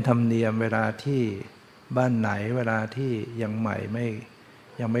ก็เป็นธรรมเนียมเวลาที่บ้านไหนเวลาที่ยังใหม่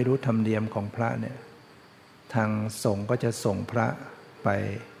ยังไม่รู้ธรรมเนียมของพระเนี่ยทางสงฆ์ก็จะส่งพระไป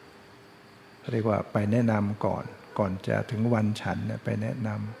เรียกว่าไปแนะนำก่อนจะถึงวันฉันเนี่ยไปแนะน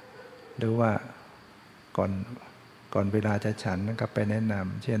ำหรือว่าก่อนเวลาจะฉันก็ไปแนะน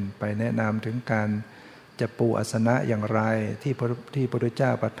ำเช่นไปแนะนำถึงการจะปูอาสนะอย่างไรที่พระพุทธเจ้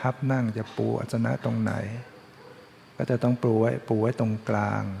าประทับนั่งจะปูอาสนะตรงไหนก็จะต้องปูไว้ตรงกล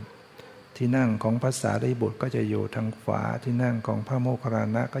างที่นั่งของพระสารีบุตรก็จะอยู่ทางขวาที่นั่งของพระโมคคัลลา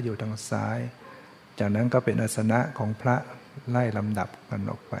นะก็อยู่ทางซ้ายจากนั้นก็เป็นอาสนะของพระไล่ลำดับกัน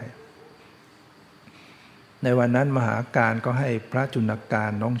ออกไปในวันนั้นมหาการก็ให้พระจุลกา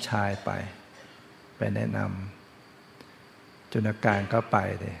ลน้องชายไปแนะนำจุลกาลก็ไป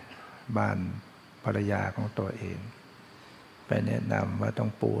เลยบ้านภรรยาของตัวเองไปแนะนำว่าต้อ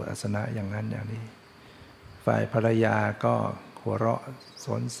งปูอาสนะอย่างนั้นอย่างนี้ฝ่ายภรรยาก็หัวเราะส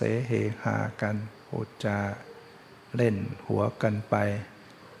นเสเฮฮากันพูดจาเล่นหัวกันไป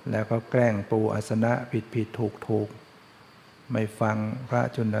แล้วก็แกล้งปูอาสนะผิดถูกไม่ฟังพระ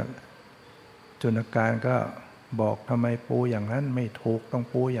จุลกาลก็บอกทำไมปูอย่างนั้นไม่ถูกต้อง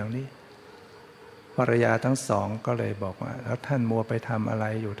ปูอย่างนี้ภรรยาทั้งสองก็เลยบอกว่าแล้วท่านมัวไปทำอะไร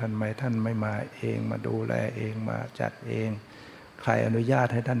อยู่ท่านไม่มาเองมาดูแลเองมาจัดเองใครอนุญาต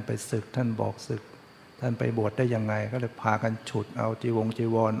ให้ท่านไปศึกท่านบอกศึกท่านไปบวชได้ยังไงก็เลยพากันฉุดเอาจี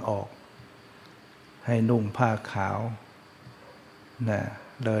วรออกให้นุ่งผ้าขาว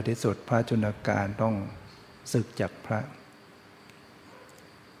เลยที่สุดพระจุลกาลต้องศึกจากพระ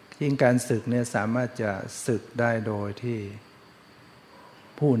ยิ่งการศึกเนี่ยสามารถจะศึกได้โดยที่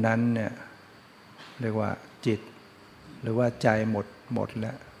ผู้นั้นเนี่ยเรียกว่าจิตหรือว่าใจหมดแ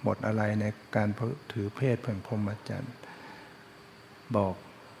ล้วหมดอะไรในการถือเพศเพ่งพรหมจรรย์บอก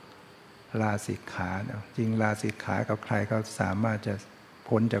ลาสิกขาจริงลาสิกขากับใครก็สามารถจะ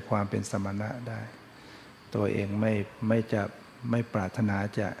พ้นจากความเป็นสมณะได้ตัวเองไม่ปรารถนา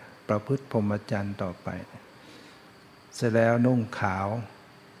จะประพฤติพรหมจรรย์ต่อไปเสร็จแล้วนุ่งขาว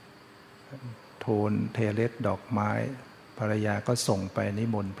ทูลเทเลสดอกไม้ภรรยาก็ส่งไปนิ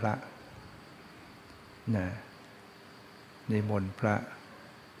มนต์พระนะนิมนต์พระ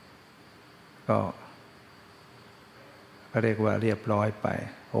ก็เรียกว่าเรียบร้อยไป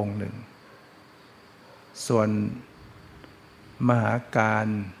องค์หนึ่งส่วนมหาการ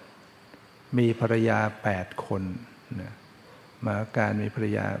มีภรรยา8 คนนะมหาการมีภรร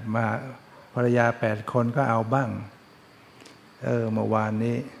ยา8 คนก็เอาบ้างเมื่อวาน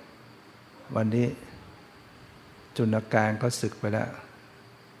นี้วันนี้จุลกานก็สึกไปแล้ว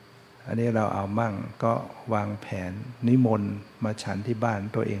อันนี้เราเอาบ้างก็วางแผนนิมนต์มาฉันที่บ้าน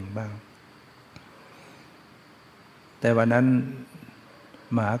ตัวเองบ้างแต่วันนั้น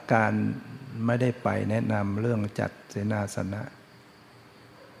มหาการไม่ได้ไปแนะนำเรื่องจัดเสนาสนะ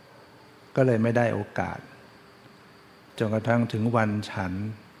ก็เลยไม่ได้โอกาสจนกระทั่งถึงวันฉัน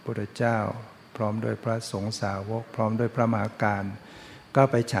พระพุทธเจ้าพร้อมด้วยพระสงฆ์สาวกพร้อมด้วยพระมหาการก็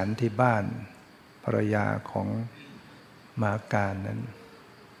ไปฉันที่บ้านภรรยาของมหาการนั้น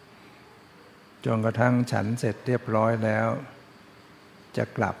จนกระทั่งฉันเสร็จเรียบร้อยแล้วจะ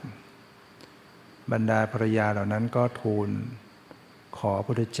กลับบรรดาภรรยาเหล่านั้นก็ทูลขอพระ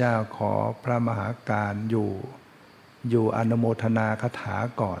พุทธเจ้าขอพระมหาการอยู่อนุโมทนาคถา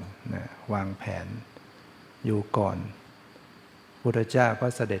ก่อนนะวางแผนอยู่ก่อนพุทธเจ้าก็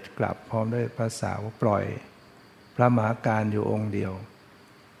เสด็จกลับพร้อมด้วยพระสาวกปล่อยพระมหาการอยู่องค์เดียว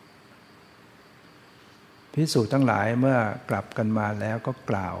ภิกษุทั้งหลายเมื่อกลับกันมาแล้วก็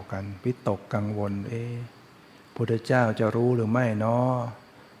กล่าวกันวิตกกังวลพุทธเจ้าจะรู้หรือไม่เนาะ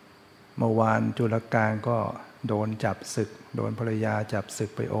เมื่อวานจุลกานก็โดนจับศึกโดนภรรยาจับศึก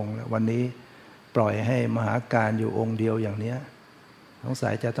ไปองค์แล้ววันนี้ปล่อยให้มหาการอยู่องค์เดียวอย่างเนี้ยสงสั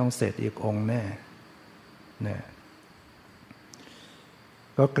ยจะต้องเสร็จอีกองค์แน่เนี่ย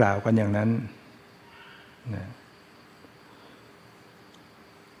ก็กล่าวกันอย่างนั้นนะ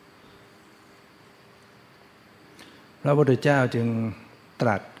พระพุทธเจ้าจึงต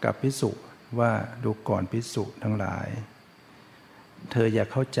รัสกับภิกษุว่าดูก่อนภิกษุทั้งหลายเธออย่า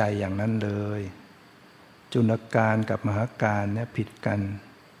เข้าใจอย่างนั้นเลยจุลกานกับมหาการเนี่ยผิดกัน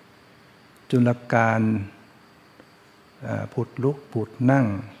จุลกานผุดลุกผุดนั่ง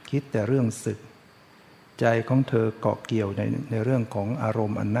คิดแต่เรื่องศึกใจของเธอเกาะเกี่ยวในเรื่องของอาร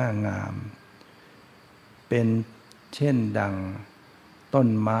มณ์อันน่างามเป็นเช่นดังต้น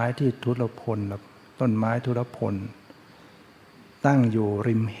ไม้ที่ทุรพลต้นไม้ทุรพลตั้งอยู่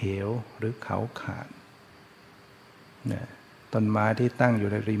ริมเหวหรือเขาขาดต้นไม้ที่ตั้งอยู่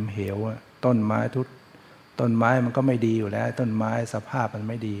ในริมเหวต้นไม้มันก็ไม่ดีอยู่แล้วต้นไม้สภาพมัน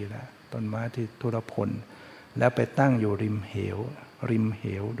ไม่ดีแล้วต้นไม้ที่ทุรพลแล้วไปตั้งอยู่ริมเห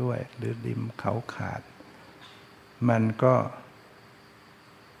วด้วยหรือริมเขาขาดมันก็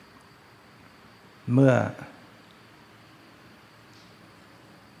เมื่อ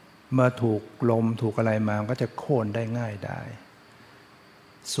ถูกลมถูกอะไรมามันก็จะโค่นได้ง่ายได้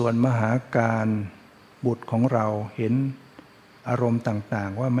ส่วนมหาการบุตรของเราเห็นอารมณ์ต่า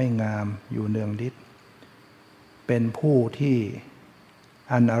งๆว่าไม่งามอยู่เนืองนิดเป็นผู้ที่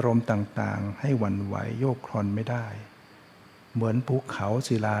อันอารมณ์ต่างๆให้หวั่นไหวโยกคลอนไม่ได้เหมือนภูเขา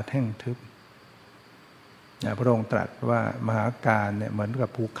ศิลาแท่งทึบพระองค์ตรัสว่ามหาการเนี่ยเหมือนกับ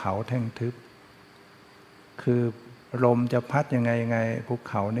ภูเขาแท่งทึบคือลมจะพัดยังไงภู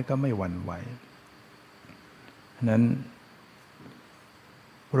เขานี่ก็ไม่หวั่นไหวนั้น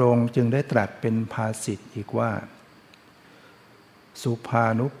พระองค์จึงได้ตรัสเป็นภาษิตอีกว่าสุภา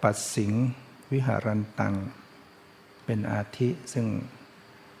นุปัสสิงวิหารันตังเป็นอาทิซึ่ง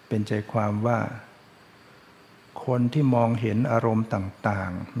เป็นใจความว่าคนที่มองเห็นอารมณ์ต่า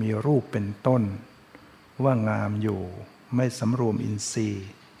งๆมีรูปเป็นต้นว่างามอยู่ไม่สำรวมอินทรีย์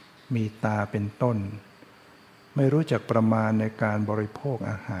มีตาเป็นต้นไม่รู้จักประมาณในการบริโภค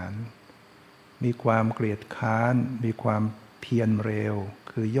อาหารมีความเกลียดค้านมีความเพียรเร็ว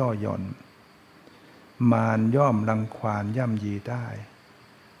คือย่อหย่อนมารย่อมรังควานย่ำยีได้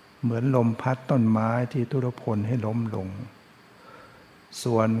เหมือนลมพัดต้นไม้ที่ทุรพลให้ล้มลง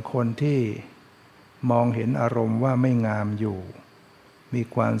ส่วนคนที่มองเห็นอารมณ์ว่าไม่งามอยู่มี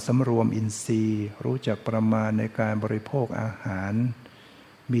ความสำรวมอินทรีย์รู้จักประมาณในการบริโภคอาหาร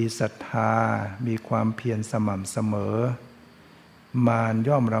มีศรัทธามีความเพียรสม่ำเสมอมาร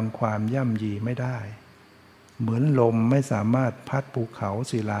ย่อมรังความย่ำยีไม่ได้เหมือนลมไม่สามารถพัดภูเขา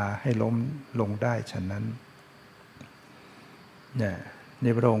ศิลาให้ล้มลงได้ฉะนั้นเนี่ยใน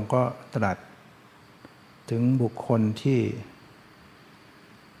พระองค์ก็ตรัสถึงบุคคลที่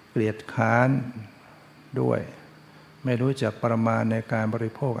เกลียดค้านด้วย ไม่รู้จักประมาณในการบ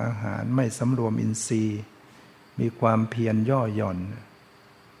ริโภคอาหารไม่สำรวมอินทรีย์มีความเพียรย่อหย่อน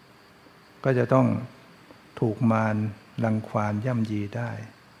ก็จะต้องถูกมารรังควานย่ำยีได้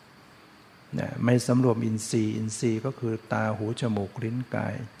ไม่สำรวมอินทรีย์ก็คือตาหูจมูกลิ้นกา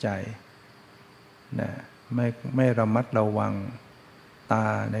ยใจไม่ระมัดระวังตา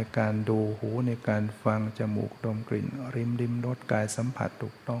ในการดูหูในการฟังจมูกดมกลิ่นริมรสกายสัมผัสถู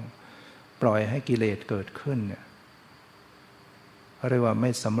กต้องปล่อยให้กิเลสเกิดขึ้นเนี่ยเรียกว่าไม่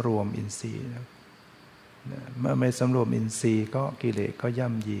สำรวมอินทรีย์เมื่อไม่สำรวมอินทรีย์ก็กิเลสก็ย่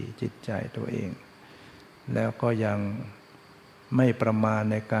ำยีจิตใจตัวเองแล้วก็ยังไม่ประมาณ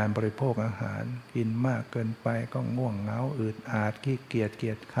ในการบริโภคอาหารกินมากเกินไปก็ง่วงเหงาอืดอาดขี้เกีย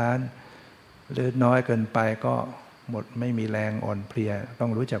จค้านหรือน้อยเกินไปก็หมดไม่มีแรงอ่อนเพลียต้อ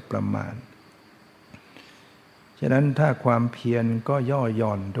งรู้จักประมาณฉะนั้นถ้าความเพียรก็ย่อห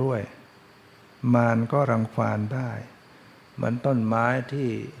ย่อนด้วยมารก็รังควานได้เหมือนต้นไม้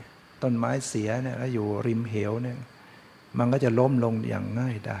เสียเนี่ยแล้วอยู่ริมเหวเนี่ยมันก็จะล้มลงอย่างง่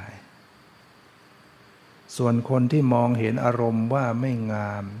ายได้ส่วนคนที่มองเห็นอารมณ์ว่าไม่ง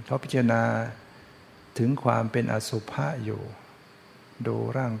ามเขาพิจารณาถึงความเป็นอสุภะอยู่ดู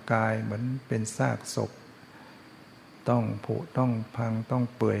ร่างกายเหมือนเป็นซากศพต้องผุต้องพังต้อง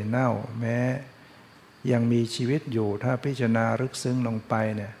เปื่อยเน่าแม้ยังมีชีวิตอยู่ถ้าพิจารณาลึกซึ้งลงไป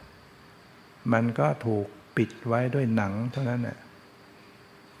เนี่ยมันก็ถูกปิดไว้ด้วยหนังเท่านั้นแหละ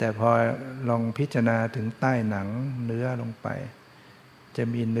แต่พอลองพิจารณาถึงใต้หนังเนื้อลงไปจะ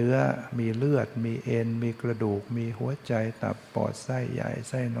มีเนื้อมีเลือดมีเอ็นมีกระดูกมีหัวใจตับปอดไส้ใหญ่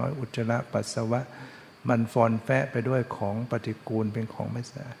ไส้น้อยอุจจาระปัสสาวะมันฟอนแฟะไปด้วยของปฏิกูลเป็นของไม่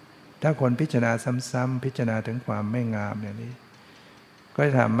สะอาดถ้าคนพิจารณาซ้ำๆพิจารณาถึงความไม่งามอย่างนี้ก็จ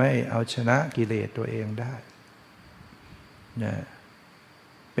ะทำให้เอาชนะกิเลสตัวเองได้นะ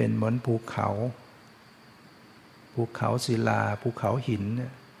เป็นเหมือนภูเขาศิลาภูเขาหินเนี่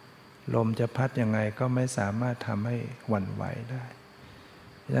ยลมจะพัดยังไงก็ไม่สามารถทำให้หวั่นไหวได้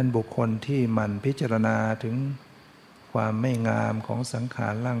ดังนั้นบุคคลที่มันพิจารณาถึงความไม่งามของสังขา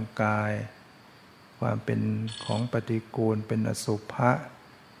รร่างกายความเป็นของปฏิกูลเป็นอสุภะ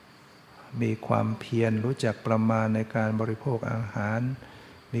มีความเพียรรู้จักประมาณในการบริโภคอาหาร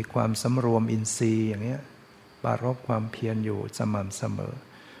มีความสำรวมอินทรีย์อย่างนี้ปรารภความเพียรอยู่สม่ำเสมอ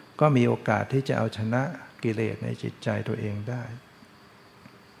ก็มีโอกาสที่จะเอาชนะกิเลสในจิตใจตัวเองได้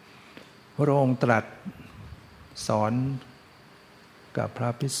พระองค์ตรัสสอนกับพระ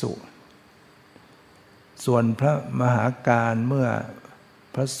ภิกษุส่วนพระมหาการเมื่อ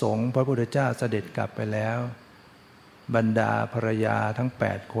พระสงฆ์พระพุทธเจ้าเสด็จกลับไปแล้วบรรดาภรรยาทั้ง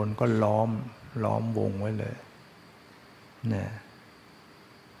8คนก็ล้อมวงไว้เลยนะ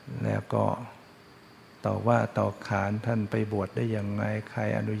แล้วก็ต่อว่าต่อขานท่านไปบวชได้ยังไงใคร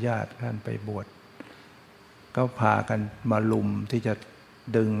อนุญาตท่านไปบวชก็พากันมาลุมที่จะ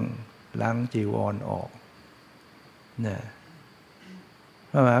ดึงล้างจีวรออกนะ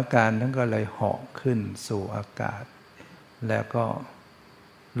พระมหาการท่านก็เลยเหาะขึ้นสู่อากาศแล้วก็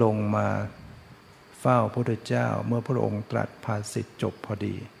ลงมาเฝ้าพระพุทธเจ้าเมื่อพระองค์ตรัสภาษิตจบพอ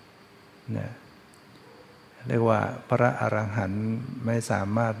ดีนะเรียกว่าพระอรหันต์ไม่สา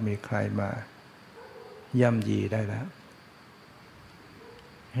มารถมีใครมาย่ำยีได้แล้ว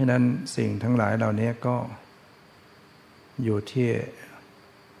เพราะนั้นสิ่งทั้งหลายเหล่านี้ก็อยู่ที่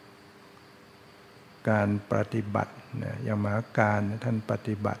การปฏิบัตินะอย่างมหาการท่านป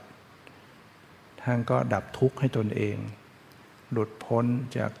ฏิบัติท่านก็ดับทุกข์ให้ตนเองหลุดพ้น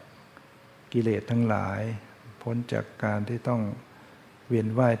จากกิเลสทั้งหลายพ้นจากการที่ต้องเวียน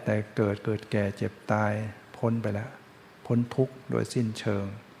ว่ายแต่เกิดแก่เจ็บตายพ้นไปแล้วพ้นทุกข์โดยสิ้นเชิง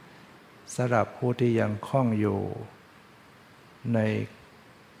สำหรับผู้ที่ยังคล้องอยู่ใน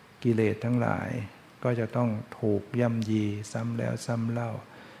กิเลสทั้งหลายก็จะต้องถูกย่ำยีซ้ำแล้วซ้ำเล่า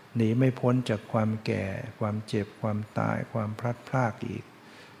หนีไม่พ้นจากความแก่ความเจ็บความตายความพลัดพรากอีก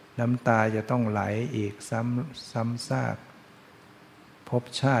น้ำตาจะต้องไหลอีกซ้ำซากภพ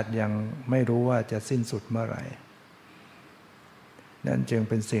ชาติยังไม่รู้ว่าจะสิ้นสุดเมื่อไหร่นั่นจึง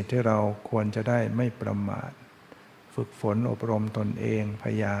เป็นสิ่งที่เราควรจะได้ไม่ประมาทฝึกฝนอบรมตนเองพ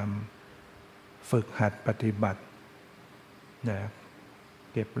ยายามฝึกหัดปฏิบัตินะ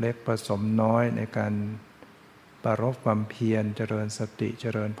เก็บเล็กผสมน้อยในการปรารภความเพียรเจริญสติเจ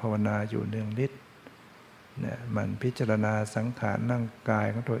ริญภาวนาอยู่เนืองนิดนะมันพิจารณาสังขารร่างกาย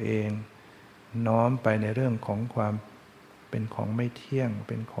ของตัวเองน้อมไปในเรื่องของความเป็นของไม่เที่ยงเ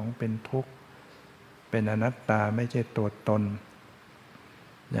ป็นของเป็นทุกข์เป็นอนัตตาไม่ใช่ตัวตน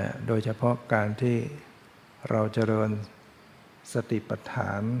นะโดยเฉพาะการที่เราเจริญสติปัฏฐ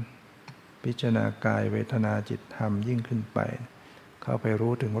านพิจารณากายเวทนาจิตธรรมยิ่งขึ้นไป เข้าไป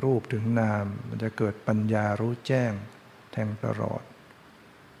รู้ถึงรูปถึงนามมันจะเกิดปัญญารู้แจ้งแทงตลอด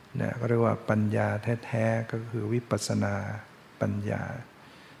เนี่ยก็เรียกว่าปัญญาแท้ๆก็คือวิปัสสนาปัญญา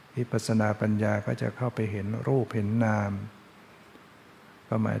วิปัสสนาปัญญาก็จะเข้าไปเห็นรูปเห็นนาม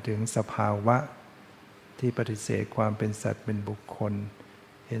ก็หมายถึงสภาวะที่ปฏิเสธความเป็นสัตว์เป็นบุคคล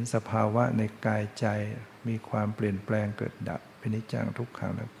เห็นสภาวะในกายใจมีความเปลี่ยนแปลงเกิดดับเป็นนิจจังทุกขั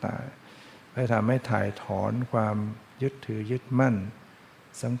งอนัตตาไปทำให้ถ่ายถอนความยึดถือยึดมั่น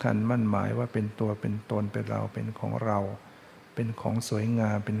สำคัญมั่นหมายว่าเป็นตัวเป็นตนเป็นเราเป็นของเราเป็นของสวยง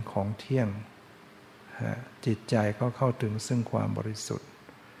ามเป็นของเที่ยงจิตใจก็เข้าถึงซึ่งความบริสุทธิ์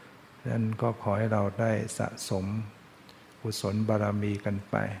นั้นก็ขอให้เราได้สะสมกุศลบารมีกัน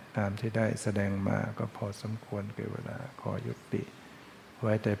ไปตามที่ได้แสดงมาก็พอสมควรแก่เวลาขอยุติไ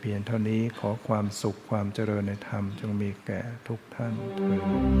ว้แต่เพียงเท่านี้ขอความสุขความเจริญในธรรมจงมีแก่ทุกท่านเท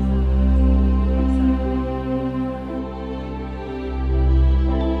อญ